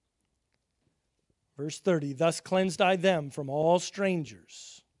 Verse 30, thus cleansed I them from all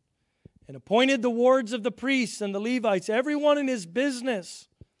strangers, and appointed the wards of the priests and the Levites, everyone in his business,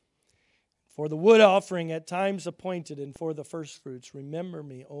 for the wood offering at times appointed, and for the firstfruits. Remember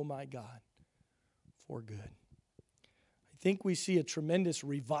me, O my God, for good. I think we see a tremendous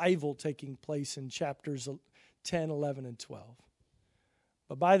revival taking place in chapters 10, 11, and 12.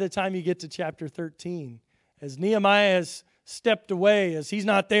 But by the time you get to chapter 13, as Nehemiah has stepped away, as he's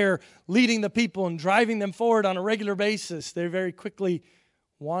not there leading the people and driving them forward on a regular basis, they very quickly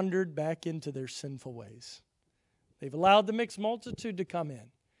wandered back into their sinful ways. They've allowed the mixed multitude to come in.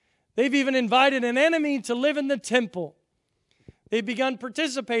 They've even invited an enemy to live in the temple. They've begun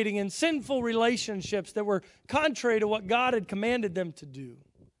participating in sinful relationships that were contrary to what God had commanded them to do.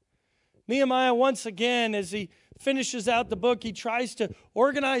 Nehemiah, once again, as he finishes out the book, he tries to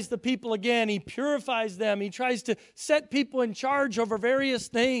organize the people again. He purifies them. He tries to set people in charge over various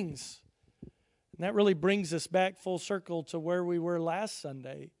things. And that really brings us back full circle to where we were last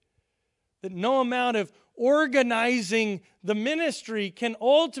Sunday. That no amount of organizing the ministry can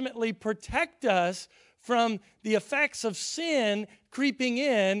ultimately protect us from the effects of sin creeping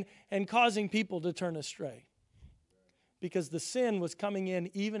in and causing people to turn astray. Because the sin was coming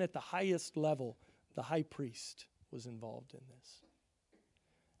in even at the highest level. The high priest was involved in this.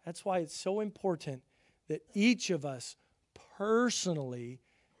 That's why it's so important that each of us personally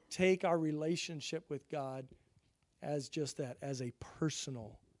take our relationship with God as just that, as a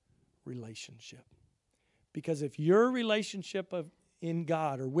personal relationship. Because if your relationship in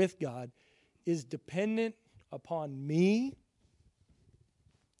God or with God is dependent upon me,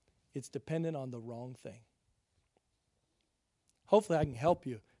 it's dependent on the wrong thing. Hopefully I can help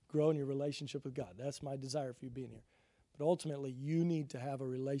you grow in your relationship with God. That's my desire for you being here. But ultimately, you need to have a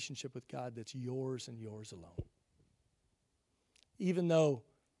relationship with God that's yours and yours alone. Even though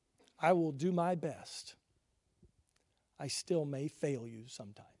I will do my best, I still may fail you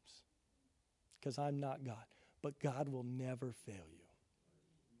sometimes because I'm not God. But God will never fail you.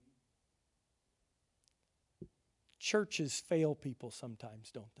 Churches fail people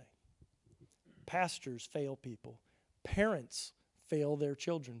sometimes, don't they? Pastors fail people. Parents fail their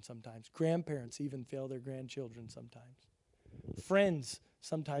children sometimes. Grandparents even fail their grandchildren sometimes. Friends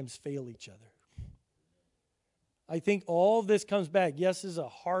sometimes fail each other. I think all of this comes back. Yes, this is a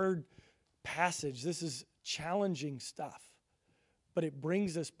hard passage. This is challenging stuff. But it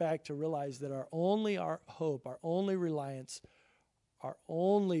brings us back to realize that our hope, our only reliance, our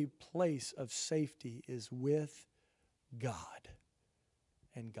only place of safety is with God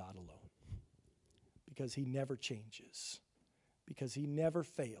and God alone. Because He never changes. Because He never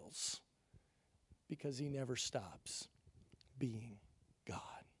fails. Because He never stops being God.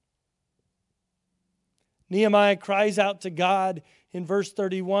 Nehemiah cries out to God in verse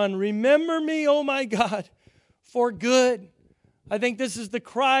 31, remember me, O my God, for good. I think this is the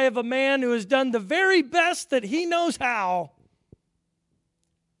cry of a man who has done the very best that he knows how.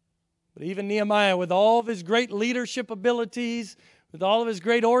 But even Nehemiah, with all of his great leadership abilities, with all of his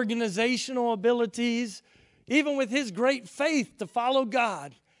great organizational abilities, even with his great faith to follow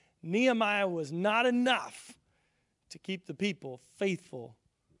God, Nehemiah was not enough to keep the people faithful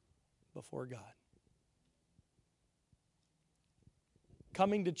before God.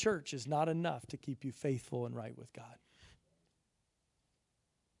 Coming to church is not enough to keep you faithful and right with God.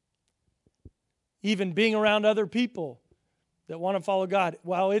 Even being around other people that want to follow God,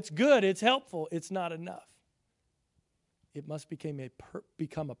 while it's good, it's helpful, it's not enough. It must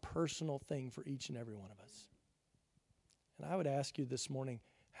become a personal thing for each and every one of us. And I would ask you this morning,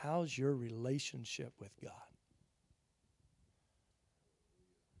 how's your relationship with God?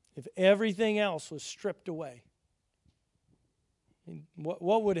 If everything else was stripped away,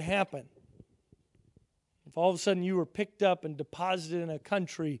 what would happen? If all of a sudden you were picked up and deposited in a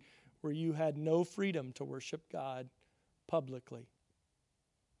country where you had no freedom to worship God publicly,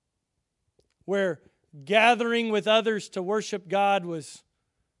 where gathering with others to worship God was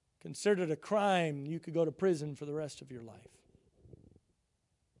considered a crime, you could go to prison for the rest of your life.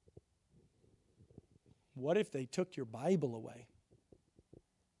 What if they took your Bible away?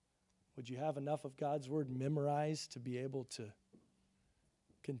 Would you have enough of God's Word memorized to be able to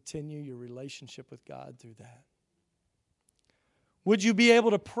continue your relationship with God through that? Would you be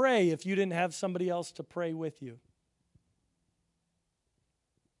able to pray if you didn't have somebody else to pray with you?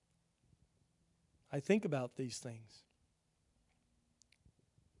 I think about these things.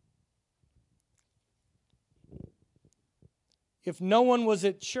 If no one was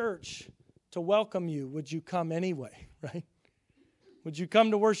at church to welcome you, would you come anyway, right? Would you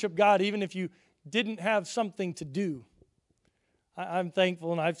come to worship God even if you didn't have something to do? I'm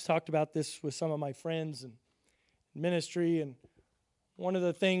thankful, and I've talked about this with some of my friends in ministry, and one of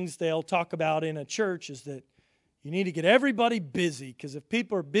the things they'll talk about in a church is that you need to get everybody busy, because if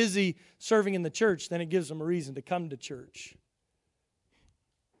people are busy serving in the church, then it gives them a reason to come to church.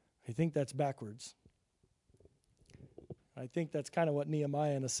 I think that's backwards. I think that's kind of what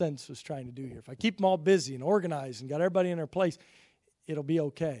Nehemiah, in a sense, was trying to do here. If I keep them all busy and organized and got everybody in their place, it'll be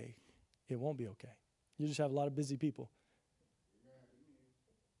okay. It won't be okay. You just have a lot of busy people.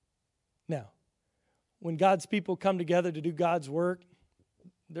 Now, when God's people come together to do God's work,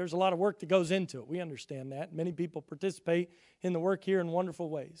 there's a lot of work that goes into it. We understand that. Many people participate in the work here in wonderful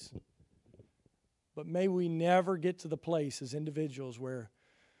ways. But may we never get to the place as individuals where,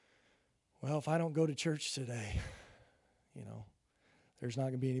 well, if I don't go to church today, there's not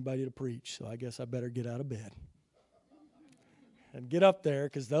going to be anybody to preach, so I guess I better get out of bed and get up there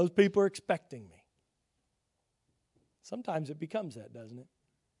because those people are expecting me. Sometimes it becomes that, doesn't it?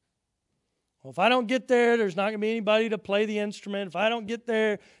 Well, if I don't get there, there's not going to be anybody to play the instrument. If I don't get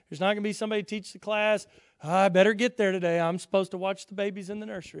there, there's not going to be somebody to teach the class. I better get there today. I'm supposed to watch the babies in the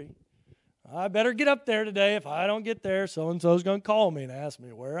nursery. I better get up there today. If I don't get there, so-and-so's going to call me and ask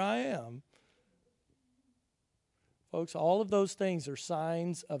me where I am. Folks, all of those things are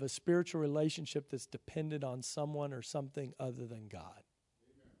signs of a spiritual relationship that's dependent on someone or something other than God.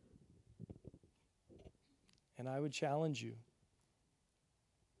 And I would challenge you,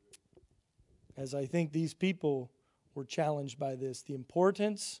 as I think these people were challenged by this, the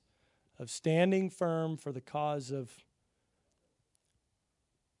importance of standing firm for the cause of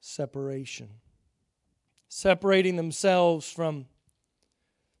separation. Separating themselves from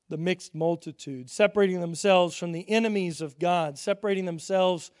the mixed multitude, separating themselves from the enemies of God, separating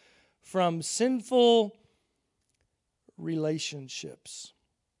themselves from sinful relationships.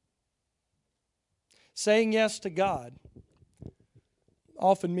 Saying yes to God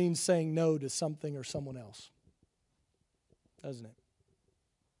often means saying no to something or someone else, doesn't it?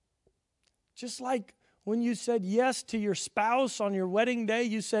 Just like when you said yes to your spouse on your wedding day,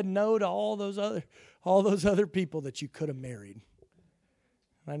 you said no to all those other people that you could have married.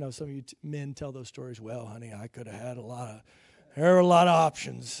 I know some of you men tell those stories. Well, honey, I could have had there were a lot of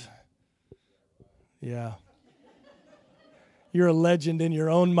options. Yeah. You're a legend in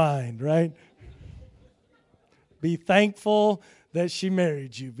your own mind, right? Be thankful that she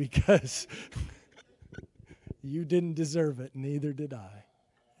married you, because you didn't deserve it, neither did I.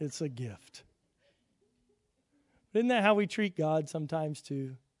 It's a gift. But isn't that how we treat God sometimes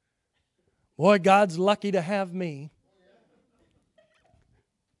too? Boy, God's lucky to have me.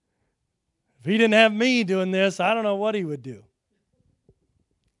 If he didn't have me doing this, I don't know what he would do.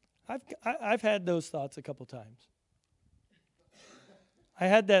 I've had those thoughts a couple times. I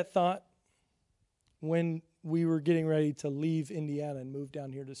had that thought when we were getting ready to leave Indiana and move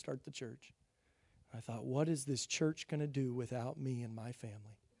down here to start the church. I thought, what is this church going to do without me and my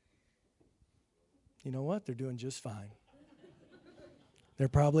family? You know what? They're doing just fine. They're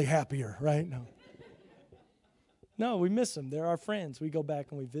probably happier, right? No, we miss them. They're our friends. We go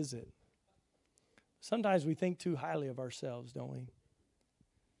back and we visit. Sometimes we think too highly of ourselves, don't we?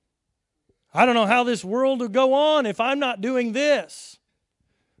 I don't know how this world will go on if I'm not doing this.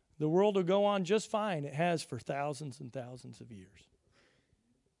 The world will go on just fine. It has for thousands and thousands of years.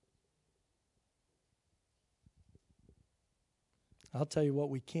 I'll tell you what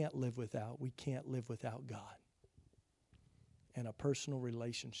we can't live without. We can't live without God. and a personal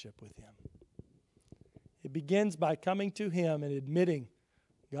relationship with Him. It begins by coming to Him and admitting,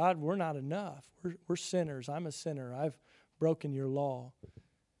 God, we're not enough. We're sinners. I'm a sinner. I've broken your law,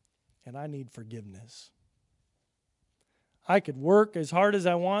 and I need forgiveness. I could work as hard as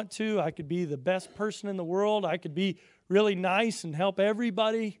I want to. I could be the best person in the world. I could be really nice and help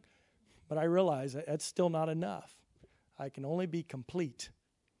everybody. But I realize that's still not enough. I can only be complete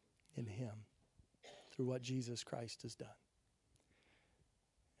in Him through what Jesus Christ has done.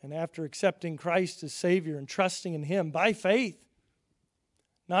 And after accepting Christ as Savior and trusting in Him by faith,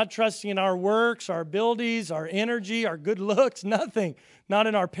 not trusting in our works, our abilities, our energy, our good looks, nothing. Not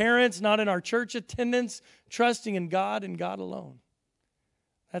in our parents, not in our church attendance, trusting in God and God alone.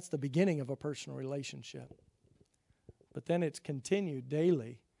 That's the beginning of a personal relationship. But then it's continued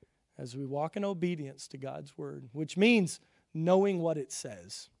daily as we walk in obedience to God's Word, which means knowing what it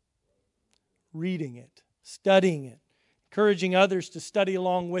says, reading it, studying it, encouraging others to study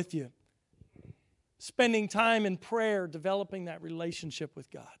along with you, spending time in prayer, developing that relationship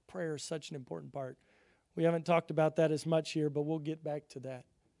with God. Prayer is such an important part. We haven't talked about that as much here, but we'll get back to that.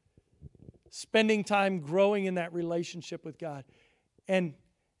 Spending time growing in that relationship with God. And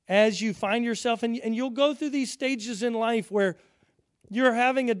as you find yourself, and you'll go through these stages in life where you're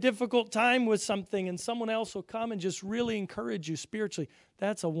having a difficult time with something and someone else will come and just really encourage you spiritually.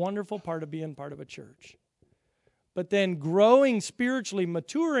 That's a wonderful part of being part of a church. But then growing spiritually,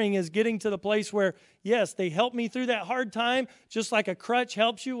 maturing is getting to the place where, yes, they help me through that hard time, just like a crutch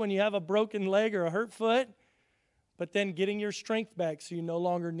helps you when you have a broken leg or a hurt foot. But then getting your strength back so you no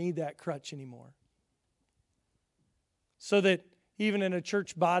longer need that crutch anymore. So that even in a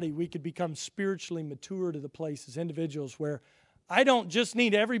church body, we could become spiritually mature to the place as individuals where I don't just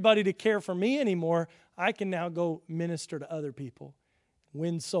need everybody to care for me anymore. I can now go minister to other people,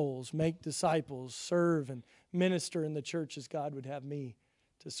 win souls, make disciples, serve and minister in the church as God would have me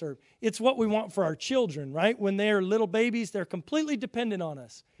to serve. It's what we want for our children, right? When they're little babies, they're completely dependent on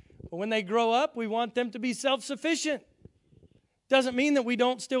us. But when they grow up, we want them to be self-sufficient. Doesn't mean that we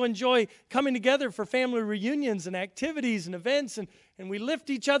don't still enjoy coming together for family reunions and activities and events, and we lift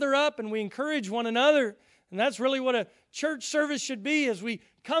each other up and we encourage one another. And that's really what a church service should be, as we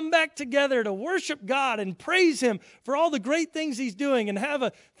come back together to worship God and praise Him for all the great things He's doing, and have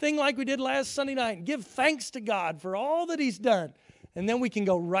a thing like we did last Sunday night and give thanks to God for all that He's done. And then we can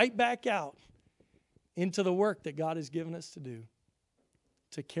go right back out into the work that God has given us to do,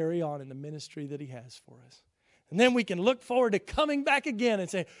 to carry on in the ministry that He has for us. And then we can look forward to coming back again and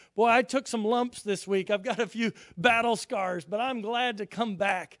say, boy, I took some lumps this week. I've got a few battle scars, but I'm glad to come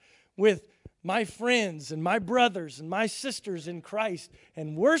back with my friends and my brothers and my sisters in Christ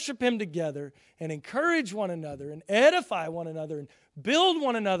and worship Him together and encourage one another and edify one another and build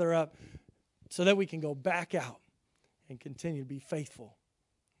one another up so that we can go back out and continue to be faithful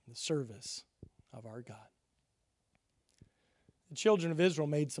in the service of our God. The children of Israel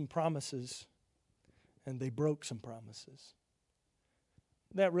made some promises and they broke some promises.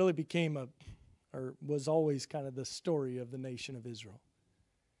 That really became was always kind of the story of the nation of Israel.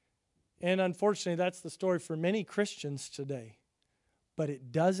 And unfortunately, that's the story for many Christians today. But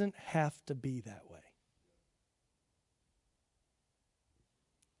it doesn't have to be that way.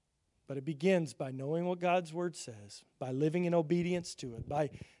 But it begins by knowing what God's Word says, by living in obedience to it, by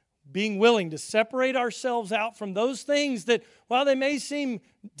being willing to separate ourselves out from those things that, while they may seem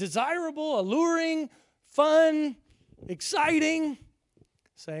desirable, alluring, fun, exciting,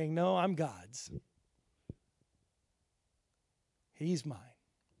 saying, no, I'm God's. He's mine.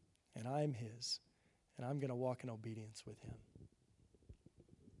 And I'm His, and I'm going to walk in obedience with Him.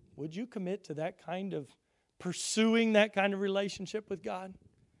 Would you commit to that kind of pursuing that kind of relationship with God?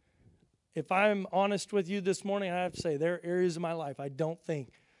 If I'm honest with you this morning, I have to say there are areas of my life I don't think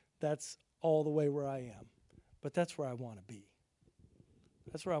that's all the way where I am. But that's where I want to be.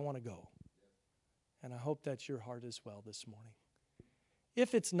 That's where I want to go. And I hope that's your heart as well this morning.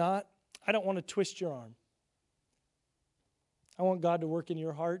 If it's not, I don't want to twist your arm. I want God to work in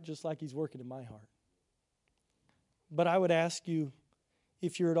your heart just like He's working in my heart. But I would ask you,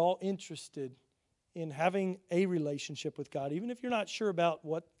 if you're at all interested in having a relationship with God, even if you're not sure about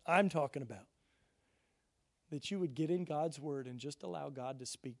what I'm talking about, that you would get in God's Word and just allow God to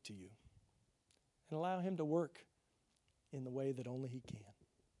speak to you. And allow Him to work in the way that only He can.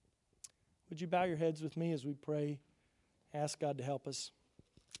 Would you bow your heads with me as we pray? Ask God to help us.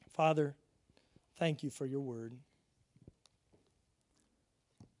 Father, thank you for your Word.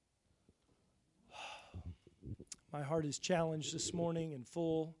 My heart is challenged this morning and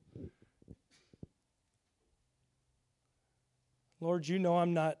full. Lord, you know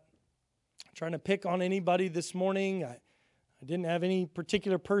I'm not trying to pick on anybody this morning. I I didn't have any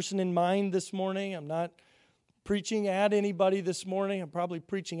particular person in mind this morning. I'm not preaching at anybody this morning. I'm probably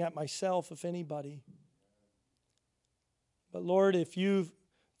preaching at myself, if anybody. But Lord, if you,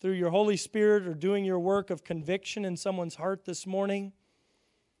 through your Holy Spirit, are doing your work of conviction in someone's heart this morning,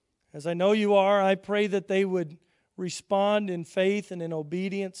 as I know you are, I pray that they would respond in faith and in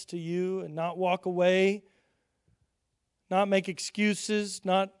obedience to you and not walk away, not make excuses,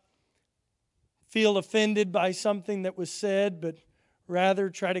 not feel offended by something that was said, but rather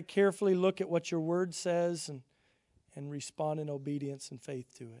try to carefully look at what your word says and respond in obedience and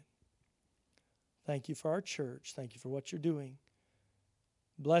faith to it. Thank you for our church. Thank you for what you're doing.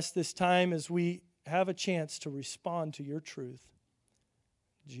 Bless this time as we have a chance to respond to your truth.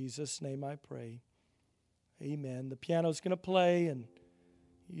 In Jesus' name I pray. Amen. The piano's going to play, and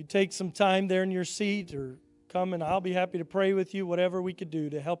you take some time there in your seat or come and I'll be happy to pray with you, whatever we could do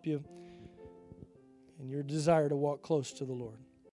to help you in your desire to walk close to the Lord.